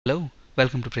Hello,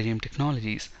 welcome to Prajim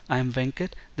Technologies. I am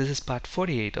Venkat. This is part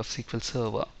 48 of SQL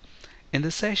Server. In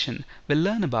this session, we'll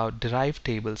learn about derived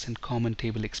tables and common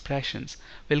table expressions.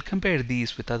 We'll compare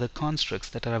these with other constructs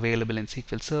that are available in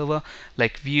SQL Server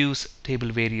like views,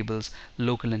 table variables,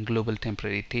 local and global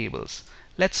temporary tables.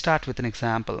 Let's start with an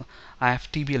example. I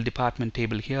have TBL department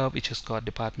table here which has got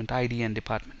department ID and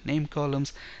department name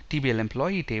columns, TBL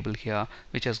employee table here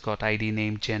which has got ID,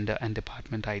 name, gender and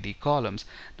department ID columns.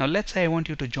 Now let's say I want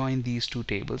you to join these two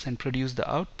tables and produce the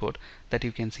output that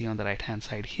you can see on the right hand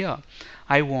side here.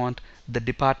 I want the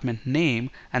department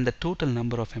name and the total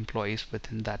number of employees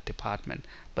within that department.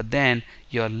 But then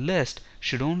your list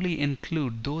should only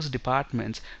include those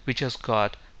departments which has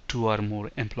got 2 or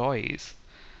more employees.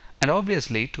 And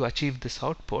obviously to achieve this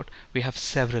output we have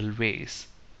several ways.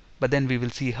 But then we will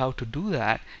see how to do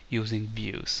that using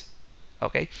views.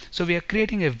 Okay, so we are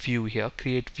creating a view here,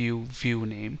 create view, view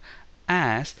name,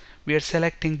 as we are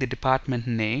selecting the department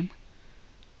name,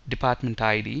 department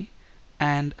ID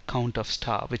and count of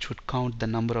star, which would count the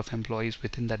number of employees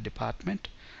within that department,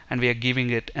 and we are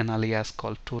giving it an alias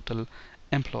called total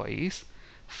employees.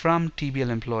 From TBL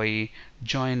employee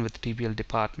join with TBL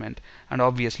department, and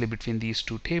obviously between these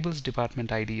two tables department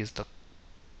ID is the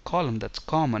column that's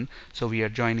common, so we are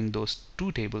joining those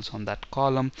two tables on that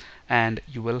column, and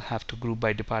you will have to group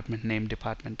by department name,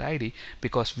 department ID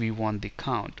because we want the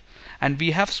count. And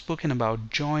we have spoken about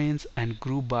joins and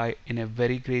group by in a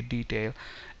very great detail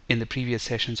in the previous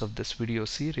sessions of this video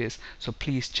series, so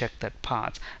please check that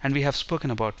part. And we have spoken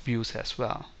about views as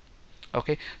well.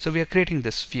 Okay, so we are creating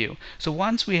this view. So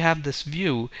once we have this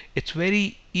view, it's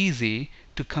very easy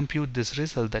to compute this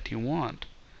result that you want.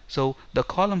 So the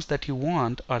columns that you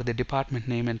want are the department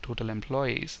name and total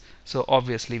employees. So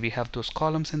obviously we have those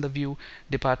columns in the view,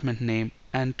 department name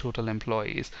and total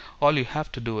employees. All you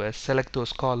have to do is select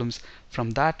those columns from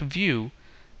that view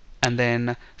and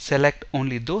then select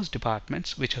only those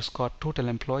departments which has got total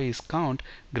employees count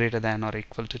greater than or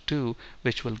equal to 2,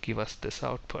 which will give us this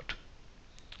output.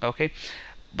 Okay,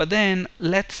 but then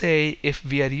let's say if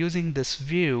we are using this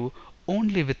view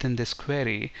only within this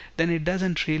query, then it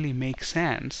doesn't really make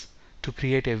sense to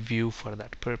create a view for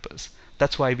that purpose.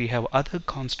 That's why we have other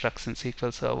constructs in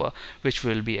SQL Server which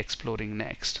we'll be exploring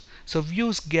next. So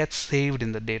views get saved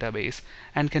in the database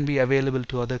and can be available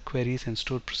to other queries and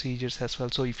stored procedures as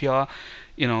well. So if you are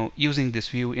using this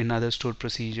view in other stored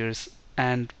procedures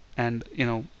and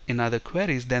in other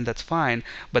queries, then that's fine.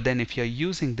 But then if you're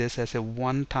using this as a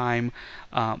one-time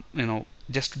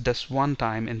just this one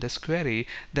time in this query,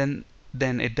 then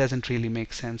it doesn't really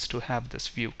make sense to have this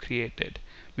view created.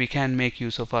 We can make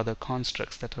use of other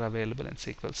constructs that are available in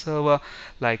SQL Server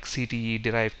like CTE,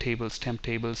 derived tables, temp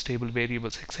tables, table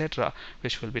variables, etc.,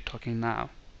 which we'll be talking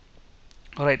now.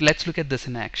 Alright, let's look at this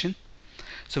in action.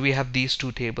 So we have these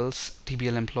two tables,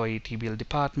 TBL employee, TBL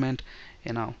department,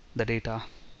 the data.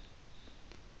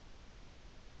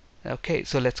 Okay,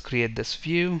 so let's create this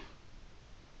view.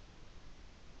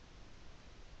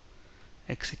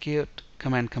 Execute,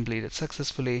 command completed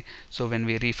successfully. So when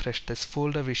we refresh this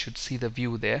folder, we should see the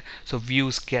view there. So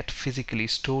views get physically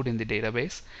stored in the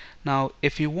database. Now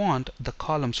if you want the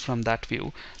columns from that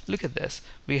view, look at this.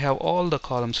 We have all the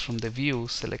columns from the view.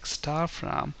 Select star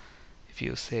from. If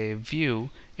you say view,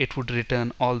 it would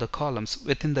return all the columns.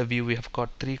 Within the view we have got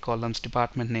 3 columns: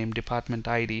 department name, department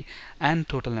ID and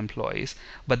total employees.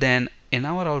 But then in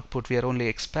our output we are only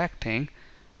expecting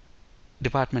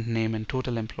department name and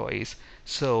total employees,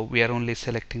 so we are only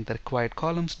selecting the required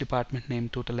columns: department name,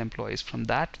 total employees, from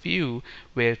that view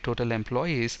where total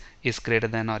employees is greater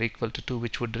than or equal to 2,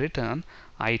 which would return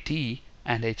IT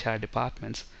and HR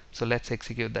departments. So let's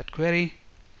execute that query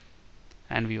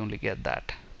and we only get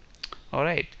that.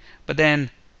 Alright, but then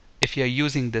if you're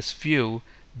using this view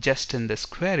just in this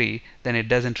query, then it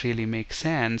doesn't really make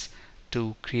sense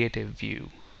to create a view.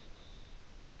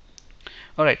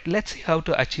 Alright, let's see how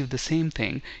to achieve the same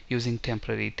thing using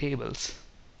temporary tables.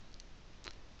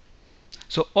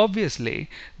 So obviously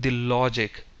the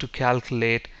logic to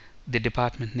calculate the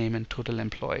department name and total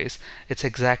employees, it's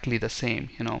exactly the same.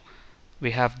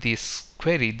 We have this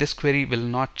query will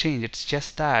not change. It's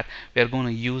just that we are going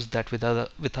to use that with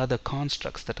other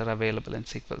constructs that are available in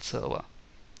SQL Server.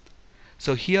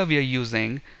 So here we are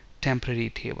using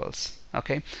temporary tables.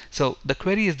 Okay, so the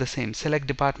query is the same. Select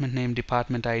department name,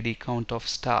 department ID, count of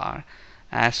star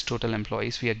as total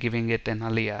employees. We are giving it an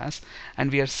alias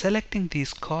and we are selecting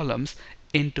these columns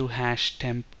into hash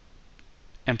temp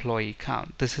employee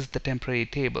count. This is the temporary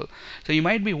table. So you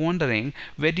might be wondering,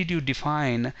 where did you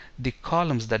define the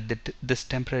columns that this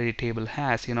temporary table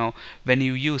has? When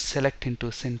you use select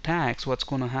into syntax, what's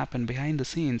going to happen behind the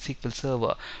scenes? SQL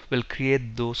Server will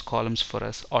create those columns for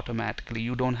us automatically.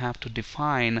 You don't have to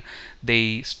define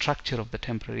the structure of the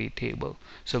temporary table.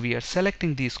 So we are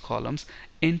selecting these columns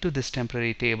into this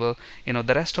temporary table.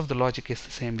 The rest of the logic is the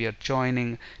same. We are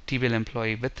joining TBL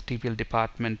employee with TBL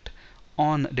department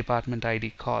on department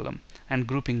ID column and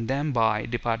grouping them by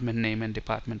department name and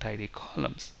department ID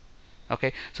columns.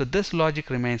 Okay, so this logic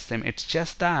remains same. It's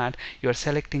just that you're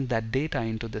selecting that data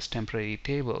into this temporary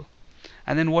table.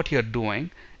 And then what you're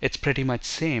doing, it's pretty much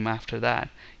same after that.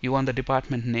 You want the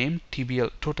department name,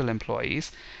 TBL total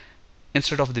employees.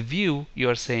 Instead of the view,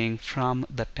 you're saying from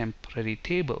the temporary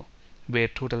table where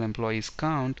total employees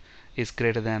count is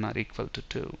greater than or equal to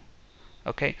 2.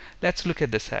 Okay, let's look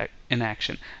at this in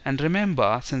action. And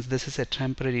remember, since this is a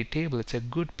temporary table, it's a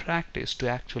good practice to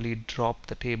actually drop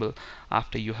the table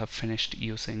after you have finished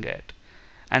using it.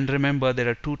 And remember, there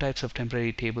are two types of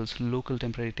temporary tables: local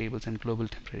temporary tables and global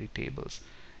temporary tables.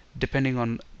 Depending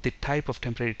on the type of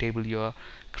temporary table you are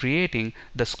creating,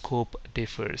 the scope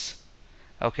differs.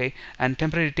 Okay, and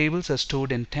temporary tables are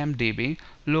stored in tempdb.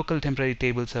 Local temporary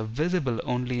tables are visible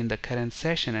only in the current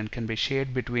session and can be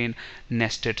shared between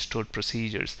nested stored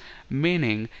procedures.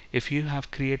 Meaning, if you have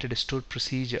created a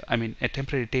a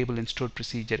temporary table in stored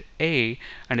procedure A,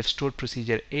 and if stored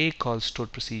procedure A calls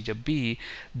stored procedure B,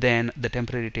 then the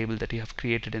temporary table that you have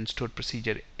created in stored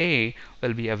procedure A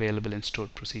will be available in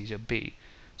stored procedure B.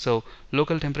 So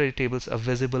local temporary tables are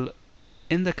visible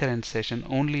in the current session,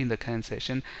 only in the current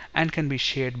session, and can be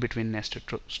shared between nested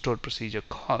stored procedure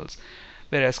calls.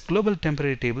 Whereas global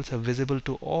temporary tables are visible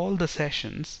to all the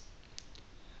sessions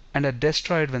and are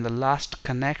destroyed when the last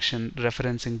connection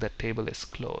referencing that table is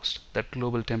closed. That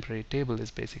global temporary table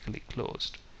is basically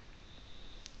closed.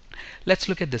 Let's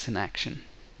look at this in action.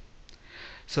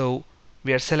 So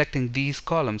we are selecting these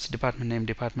columns, department name,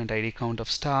 department ID, count of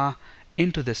star,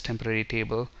 into this temporary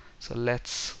table. So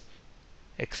let's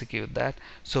execute that.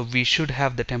 So we should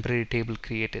have the temporary table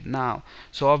created now.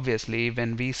 So obviously,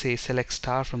 when we say select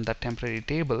star from that temporary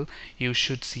table, you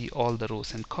should see all the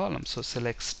rows and columns. So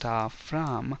select star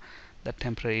from the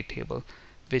temporary table,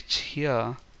 which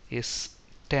here is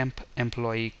temp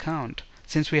employee count.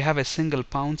 Since we have a single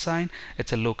pound sign,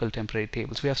 it's a local temporary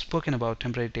table. So we have spoken about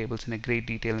temporary tables in a great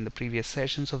detail in the previous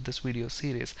sessions of this video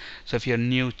series. So if you're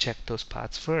new, check those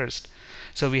parts first.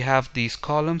 So we have these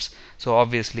columns. So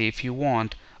obviously, if you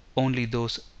want only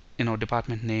those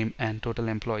department name and total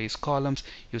employees columns,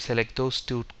 you select those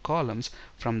two columns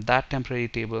from that temporary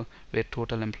table where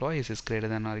total employees is greater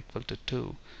than or equal to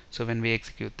 2. So when we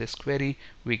execute this query,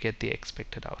 we get the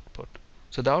expected output.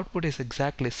 So the output is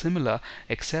exactly similar,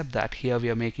 except that here we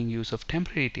are making use of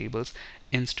temporary tables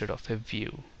instead of a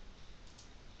view.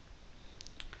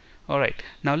 Alright,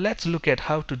 now let's look at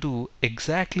how to do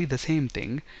exactly the same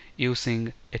thing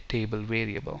using a table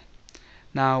variable.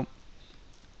 Now,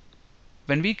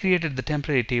 when we created the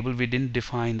temporary table, we didn't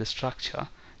define the structure.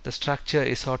 The structure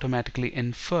is automatically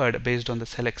inferred based on the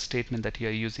select statement that you're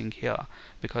using here,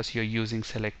 because you're using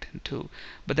select and to.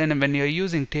 But then when you're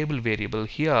using table variable,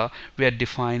 here we are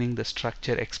defining the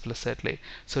structure explicitly.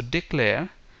 So declare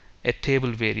a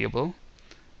table variable,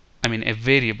 a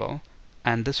variable,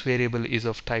 and this variable is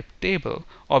of type table.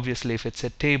 Obviously, if it's a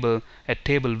table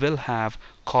will have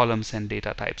columns and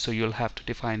data types, so you'll have to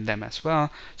define them as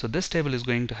well. So this table is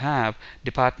going to have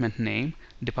department name,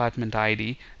 department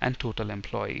ID, and total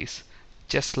employees,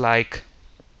 just like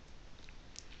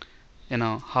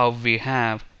how we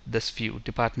have this view: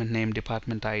 department name,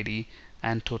 department ID,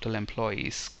 and total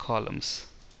employees columns.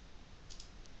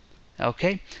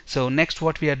 Okay, so next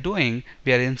what we are doing,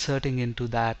 we are inserting into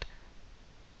that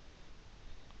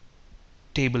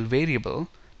table variable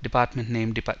department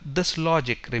name. This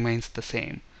logic remains the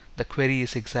same. The query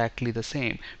is exactly the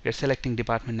same. We are selecting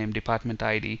department name, department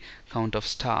ID, count of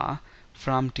star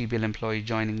from TBL employee,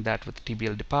 joining that with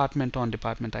TBL department on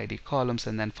department ID columns,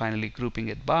 and then finally grouping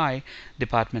it by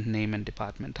department name and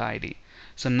department ID.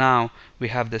 So now we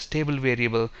have this table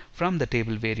variable. From the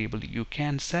table variable, you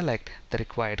can select the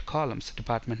required columns,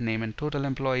 department name and total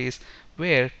employees,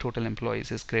 where total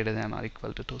employees is greater than or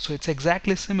equal to 2. So it's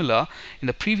exactly similar. In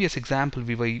the previous example,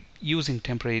 we were using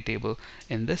temporary table.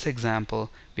 In this example,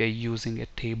 we are using a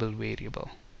table variable.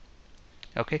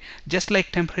 Okay, just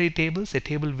like temporary tables, a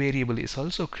table variable is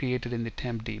also created in the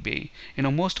temp DB.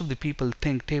 Most of the people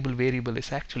think table variable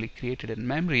is actually created in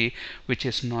memory, which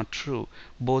is not true.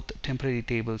 Both temporary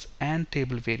tables and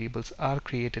table variables are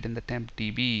created in the temp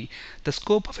DB. The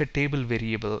scope of a table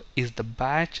variable is the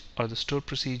batch or the stored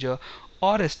procedure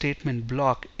or a statement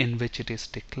block in which it is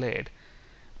declared.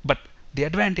 But the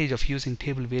advantage of using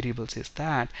table variables is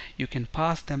that you can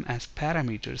pass them as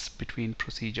parameters between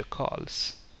procedure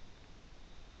calls,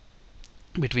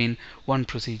 between one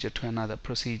procedure to another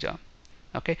procedure.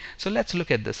 Okay, so let's look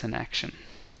at this in action.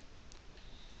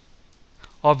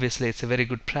 Obviously, it's a very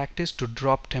good practice to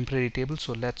drop temporary tables,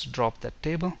 so let's drop that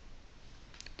table.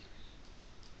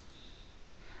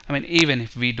 Even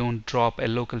if we don't drop a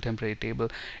local temporary table,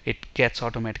 it gets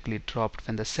automatically dropped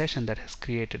when the session that has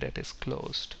created it is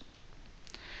closed.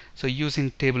 So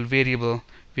using table variable,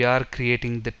 we are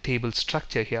creating the table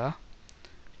structure here.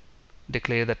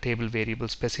 Declare the table variable,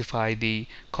 specify the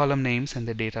column names and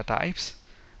the data types,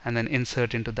 and then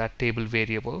insert into that table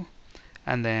variable,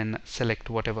 and then select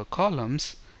whatever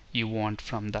columns you want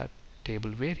from that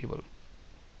table variable.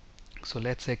 So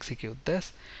let's execute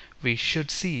this. We should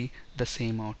see the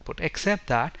same output, except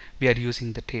that we are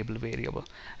using the table variable.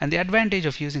 And the advantage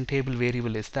of using table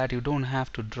variable is that you don't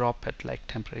have to drop it like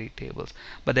temporary tables.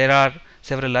 But there are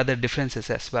several other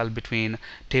differences as well between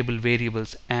table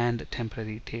variables and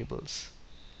temporary tables.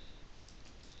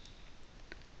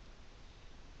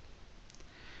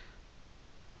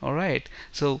 Alright,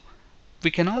 so we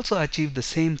can also achieve the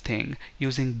same thing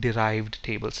using derived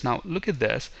tables. Now look at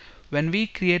this. When we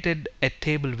created a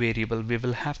table variable, we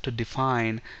will have to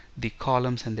define the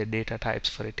columns and the data types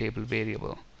for a table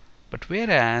variable. But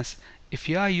whereas if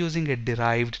you are using a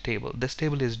derived table, this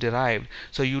table is derived,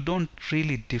 so you don't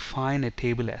really define a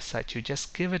table as such, you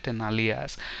just give it an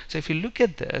alias. So if you look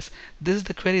at this, this is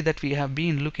the query that we have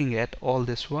been looking at all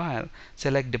this while.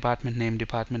 Select department name,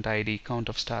 department ID, count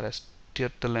of star as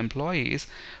total employees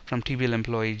from TBL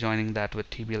employee, joining that with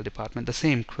TBL department, the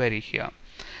same query here.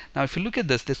 Now if you look at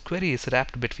this, this query is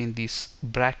wrapped between these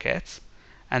brackets,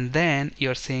 and then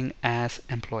you're saying as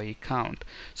employee count.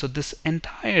 So this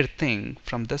entire thing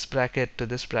from this bracket to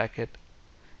this bracket,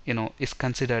 is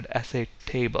considered as a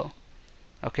table.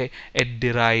 Okay, a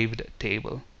derived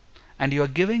table, and you are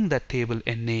giving that table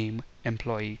a name,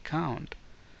 employee count.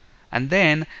 And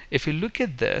then if you look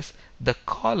at this, the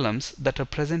columns that are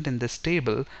present in this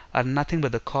table are nothing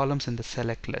but the columns in the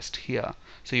select list here.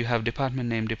 So you have department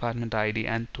name, department ID,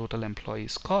 and total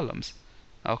employees columns.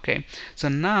 Okay, so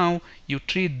now you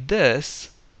treat this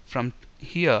from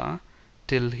here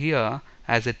till here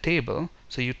as a table.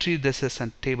 So you treat this as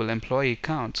a table, employee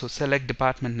count. So select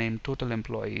department name, total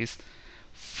employees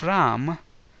from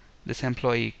this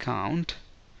employee count,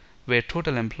 where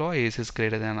total employees is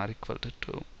greater than or equal to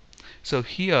 2. So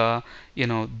here,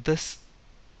 this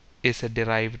is a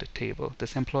derived table.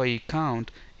 This employee count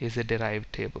is a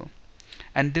derived table.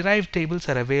 And derived tables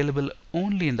are available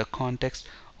only in the context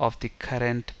of the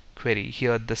current query.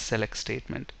 Here, this select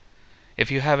statement.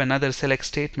 If you have another select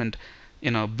statement,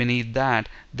 beneath that,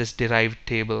 this derived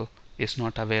table is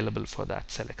not available for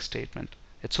that select statement.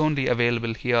 It's only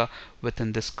available here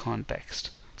within this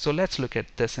context. So let's look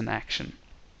at this in action.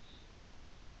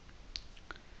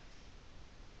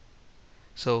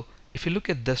 So if you look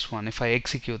at this one, if I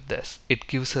execute this, it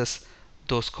gives us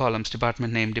those columns,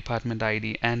 department name, department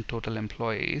ID, and total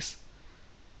employees,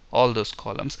 all those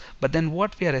columns. But then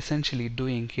what we are essentially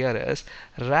doing here is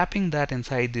wrapping that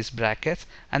inside these brackets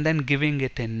and then giving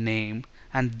it a name.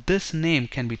 And this name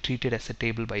can be treated as a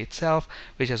table by itself,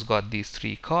 which has got these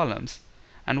 3 columns.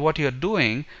 And what you're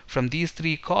doing from these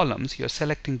 3 columns, you're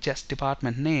selecting just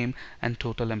department name and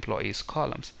total employees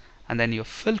columns. And then you're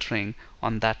filtering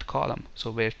on that column,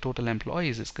 so where total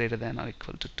employees is greater than or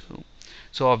equal to 2.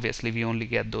 So obviously we only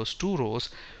get those 2 rows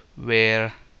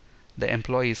where the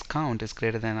employees count is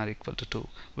greater than or equal to 2,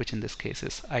 which in this case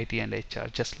is IT and HR,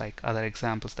 just like other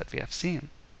examples that we have seen.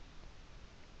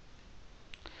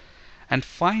 And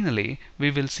finally,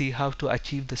 we will see how to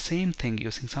achieve the same thing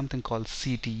using something called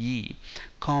CTE,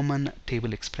 Common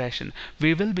Table Expression.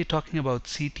 We will be talking about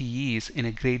CTEs in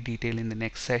a great detail in the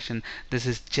next session. This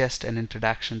is just an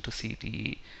introduction to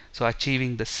CTE. So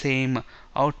achieving the same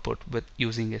output with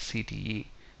using a CTE,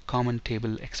 Common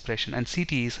Table Expression. And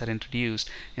CTEs are introduced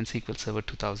in SQL Server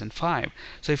 2005.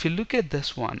 So if you look at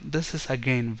this one, this is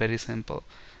again very simple.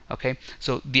 Okay,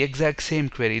 so the exact same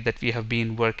query that we have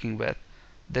been working with,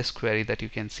 this query that you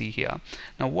can see here.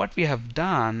 Now what we have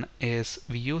done is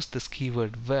we use this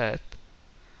keyword with,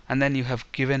 and then you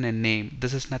have given a name.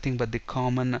 This is nothing but the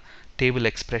common table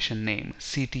expression name,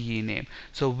 CTE name.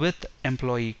 So with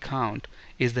employee count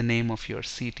is the name of your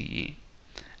CTE.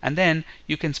 And then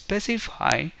you can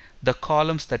specify the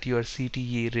columns that your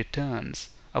CTE returns.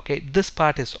 Okay, this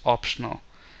part is optional.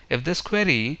 If this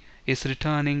query is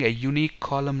returning a unique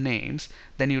column names,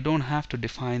 then you don't have to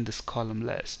define this column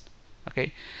list.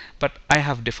 Okay, but I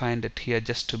have defined it here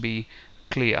just to be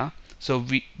clear. So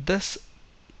this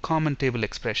common table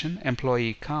expression,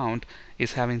 employee count,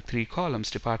 is having 3 columns: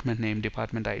 department name,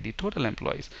 department ID, total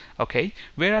employees. Okay,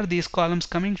 where are these columns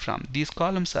coming from? These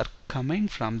columns are coming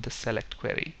from the select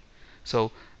query.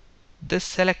 So this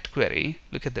select query,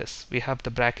 look at this, we have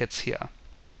the brackets here.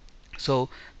 So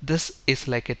this is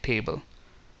like a table.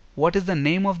 What is the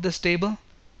name of this table?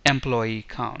 Employee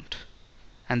count.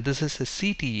 And this is a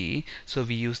CTE, so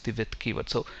we use the with keyword.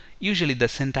 So usually the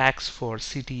syntax for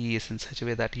CTE is in such a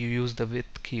way that you use the with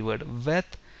keyword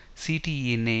with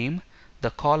CTE name,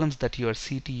 the columns that your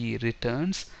CTE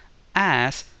returns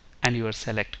as, and your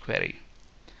select query.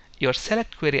 Your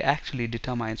select query actually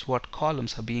determines what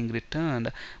columns are being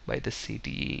returned by the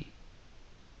CTE.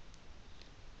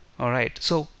 Alright,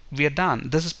 so we are done.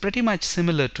 This is pretty much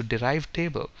similar to derived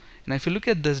table. And if you look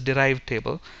at this derived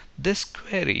table, this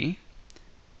query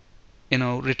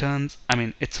returns,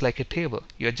 it's like a table.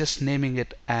 You're just naming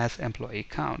it as employee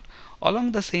count.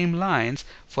 Along the same lines,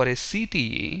 for a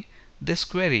CTE, this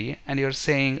query, and you're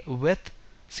saying with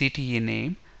CTE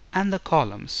name and the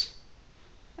columns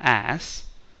as,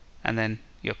 and then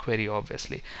your query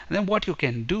obviously. And then what you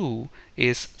can do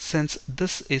is, since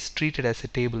this is treated as a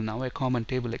table now, a common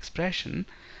table expression,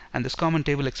 and this common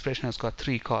table expression has got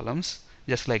 3 columns,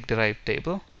 just like derived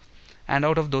table. And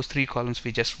out of those 3 columns,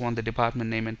 we just want the department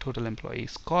name and total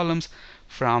employees columns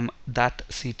from that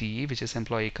CTE, which is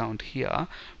employee count here,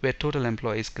 where total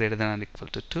employees greater than or equal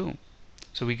to 2.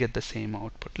 So we get the same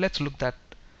output. Let's look that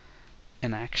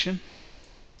in action.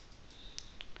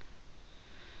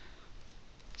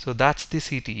 So that's the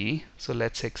CTE. So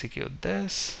let's execute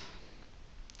this,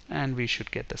 and we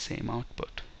should get the same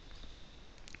output.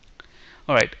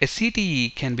 Alright, a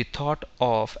CTE can be thought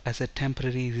of as a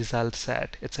temporary result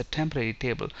set. It's a temporary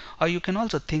table, or you can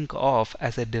also think of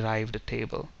as a derived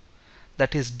table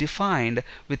that is defined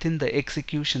within the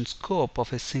execution scope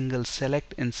of a single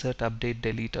select, insert, update,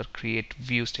 delete, or create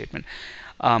view statement.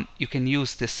 You can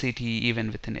use this CTE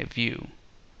even within a view.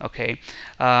 Okay,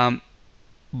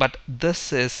 but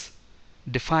this is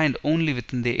defined only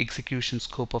within the execution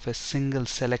scope of a single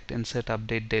select, insert,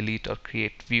 update, delete, or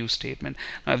create view statement.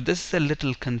 Now, if this is a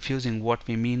little confusing what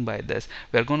we mean by this,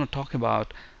 we're going to talk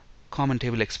about common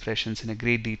table expressions in a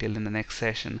great detail in the next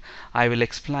session. I will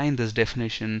explain this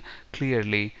definition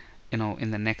clearly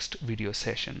in the next video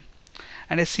session.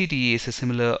 And a CTE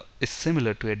is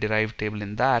similar to a derived table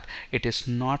in that it is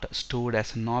not stored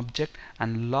as an object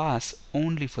and lasts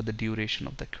only for the duration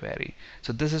of the query.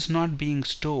 So this is not being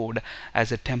stored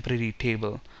as a temporary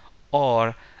table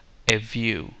or a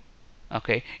view.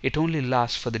 Okay, it only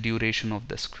lasts for the duration of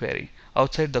this query.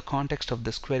 Outside the context of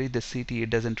this query, the CTE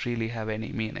doesn't really have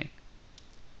any meaning.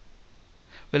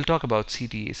 We'll talk about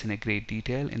CTEs in a great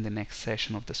detail in the next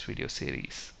session of this video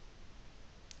series.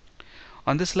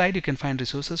 On this slide, you can find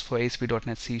resources for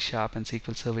ASP.NET C# and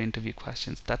SQL Server interview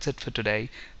questions. That's it for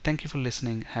today. Thank you for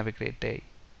listening. Have a great day.